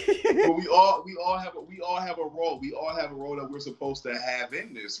 But we all have a role. We all have a role that we're supposed to have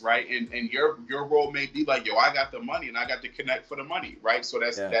in this, right? And your role may be like, yo, I got the money and I got to connect for the money, right? So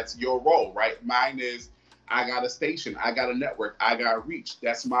that's your role, right? Mine is I got a station, I got a network, I got reach.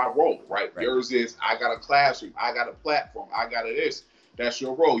 That's my role, right? Yours is I got a classroom, I got a platform, I got this. That's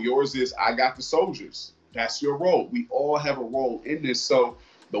your role. Yours is I got the soldiers. That's your role. We all have a role in this. So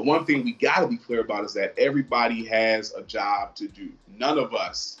the one thing we got to be clear about is that everybody has a job to do. None of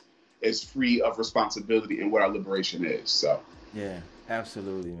us is free of responsibility in what our liberation is. So yeah,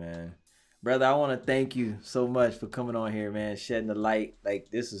 absolutely, man. Brother, I want to thank you so much for coming on here, man, shedding the light.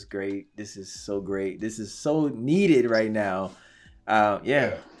 Like, this is great. This is so great. This is so needed right now.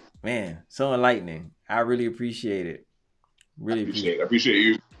 Yeah, man, so enlightening. I really appreciate it. Really appreciate it. I appreciate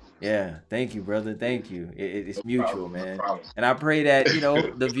you. Yeah, thank you, brother. Thank you. It's mutual, man. And I pray that, you know,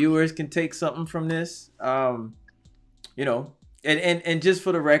 the viewers can take something from this. You know, and just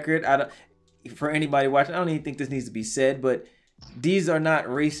for the record, for anybody watching, I don't even think this needs to be said, but these are not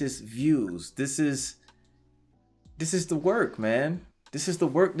racist views. This is the work, man. This is the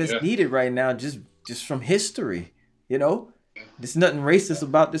work that's needed right now, just from history. You know, there's nothing racist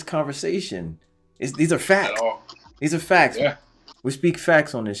about this conversation. These are facts. These are facts. Yeah. We speak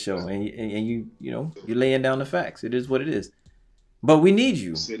facts on this show, and you know, you're laying down the facts. It is what it is. But we need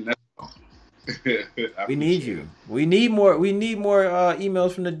you. We need you. We need more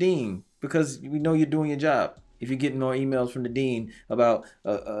emails from the dean, because we know you're doing your job. If you're getting more emails from the dean about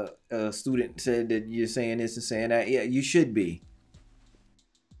a student said that you're saying this and saying that, yeah, you should be.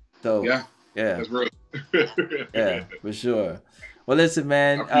 So yeah, that's real. Yeah, for sure. Well, listen,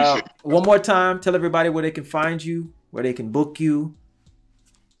 man. One more time, tell everybody where they can find you, where they can book you.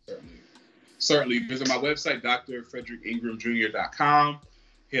 Certainly. Visit my website, drfrederickengramjr.com.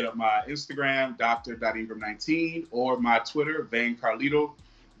 Hit up my Instagram, dr.engram19, or my Twitter, VanCarlito,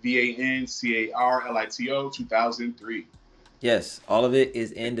 VANCARLITO 2003. Yes, all of it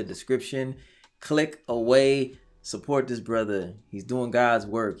is in the description. Click away. Support this brother. He's doing God's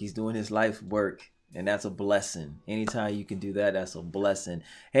work. He's doing his life's work. And that's a blessing. Anytime you can do that, that's a blessing.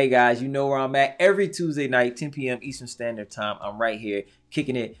 Hey, guys, you know where I'm at. Every Tuesday night, 10 p.m. Eastern Standard Time, I'm right here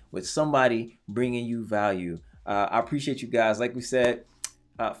kicking it with somebody bringing you value. I appreciate you guys. Like we said,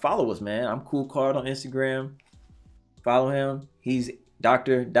 follow us, man. I'm KoolKard on Instagram. Follow him. He's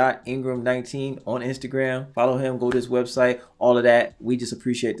Dr.Engram19 on Instagram. Follow him. Go to his website. All of that. We just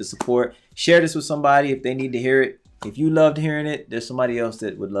appreciate the support. Share this with somebody if they need to hear it. If you loved hearing it, there's somebody else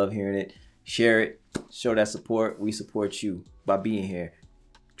that would love hearing it. Share it. Show that support. We support you by being here,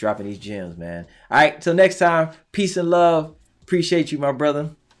 dropping these gems, man. All right, till next time, peace and love. Appreciate you, my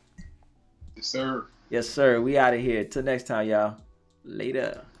brother. Yes, sir. Yes, sir. We out of here. Till next time, y'all.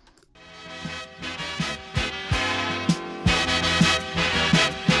 Later.